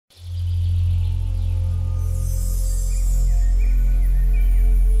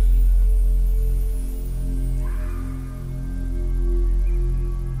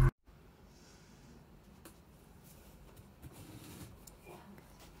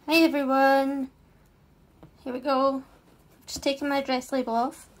Hi everyone, here we go. Just taking my dress label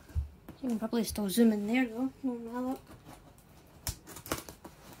off. You can probably still zoom in there though. Look.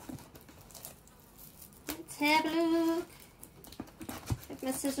 Let's have a look. If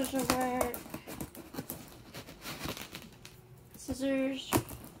my scissors will work. Scissors.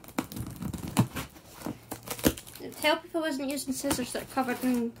 It would help if I wasn't using scissors that are covered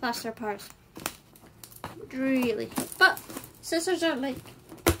in plaster parts. It would really help. But scissors are like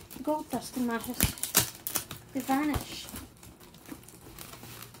gold dust in my house. They vanish.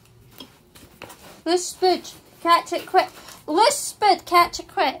 Loose spoon, catch it quick. Loose spoon, catch it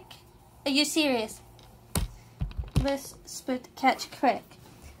quick. Are you serious? Loose spoon, catch it quick.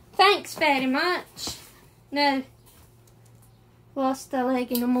 Thanks very much. Now, lost a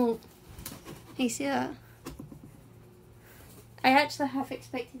leg in a mold. You see that? I actually half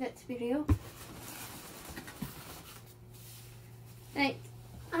expected it to be real. Right.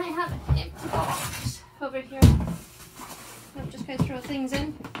 I have an empty box over here. I'm just going to throw things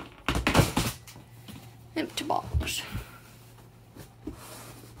in. Empty box.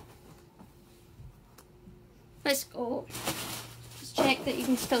 Let's go. Just check that you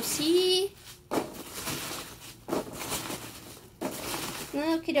can still see.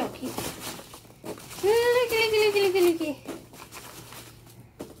 Okie dokie. Looky.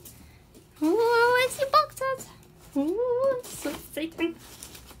 Oh, it's the boxes. Oh, it's so exciting.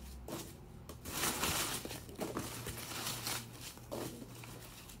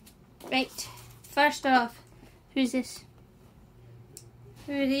 Right, first off, who's this?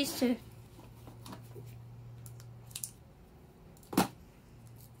 Who are these two?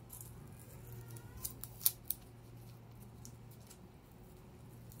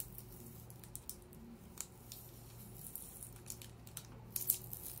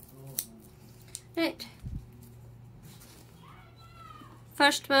 Right.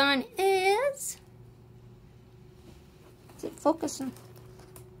 First one is it focusing?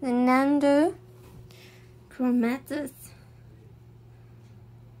 The Nando Chromatis.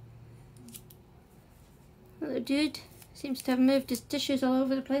 The dude seems to have moved his tissues all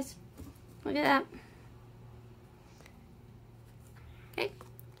over the place. Look at that. Okay,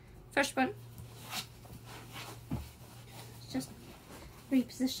 first one. Just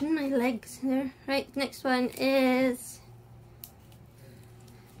reposition my legs there. Right, next one is,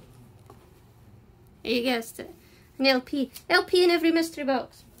 you guessed it, an LP. LP in every mystery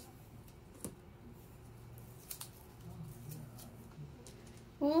box.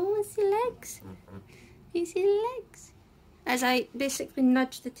 Oh, I see legs. You see the legs? As I basically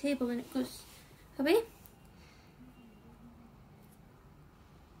nudge the table and it goes away.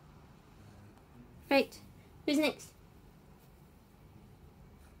 Right, who's next?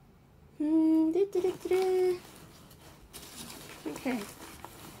 Okay.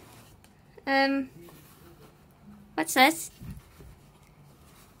 What's this?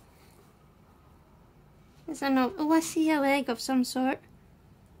 Is that no? Oh, I see a leg of some sort.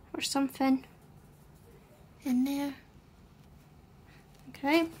 Or something in there.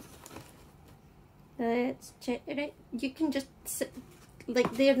 Okay. Let's check it out. You can just sit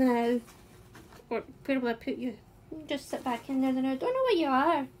like there now. Or where will I put you? You just sit back in there now. Don't know where you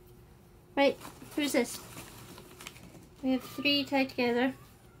are. Right, who's this? We have 3 tied together.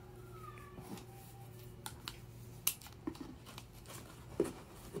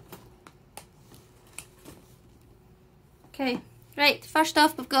 Okay. Right, first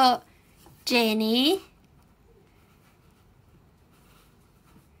off we've got Jenny.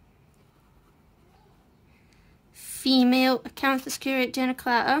 Female Acanthus curate Jenna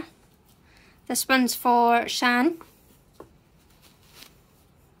Clatter. This one's for Shan.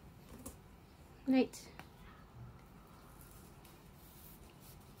 Right.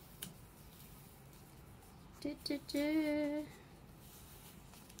 There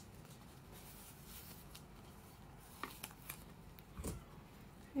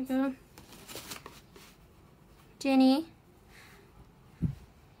we go. Jenny.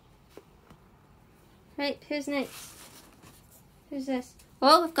 Right, who's next? Who's this?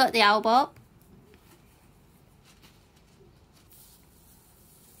 Oh, we've got the Albop.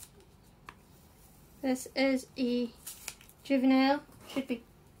 This is a juvenile. Should be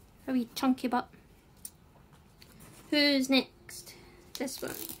a wee chunky butt. Who's next? This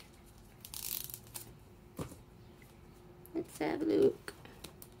one. Let's have a look.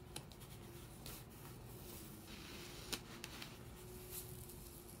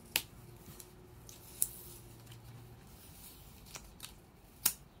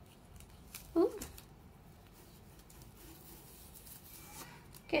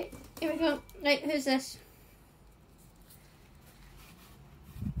 Okay, here we go. Right, who's this?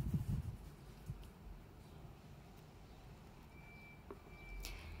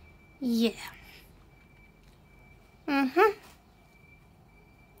 Yeah.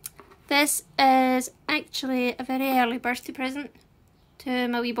 This is actually a very early birthday present to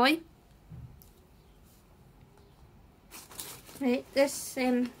my wee boy. Right, this,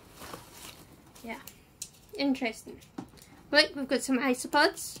 yeah, interesting. Right, we've got some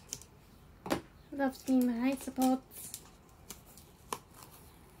isopods. Loves me my isopods.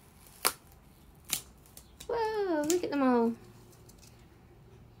 Whoa, look at them all.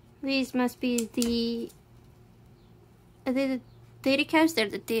 These must be the... Are they the dairy cows? They're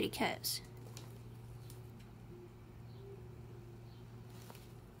the dairy cows.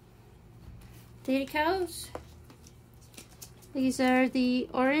 Dairy cows. These are the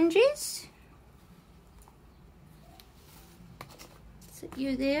oranges. Sit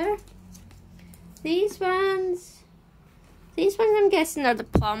you there. These ones I'm guessing are the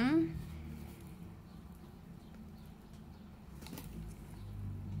plum.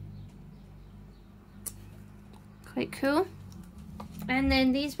 Quite cool. And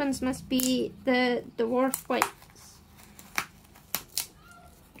then these ones must be the dwarf whites.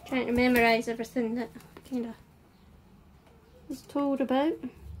 Trying to memorise everything that kind of was told about.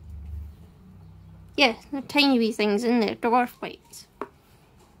 Yeah, they're tiny wee things in there, dwarf whites.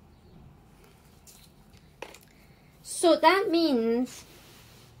 So that means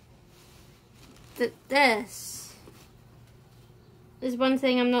that this is one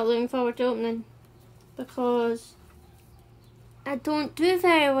thing I'm not looking forward to opening, because I don't do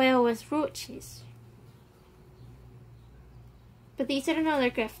very well with roaches. But these are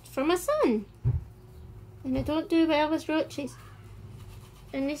another gift for my son. And I don't do well with roaches.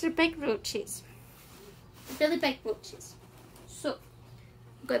 And these are big roaches. Really big roaches. So,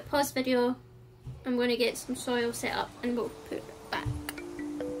 I'm going to pause video. I'm going to get some soil set up and we'll put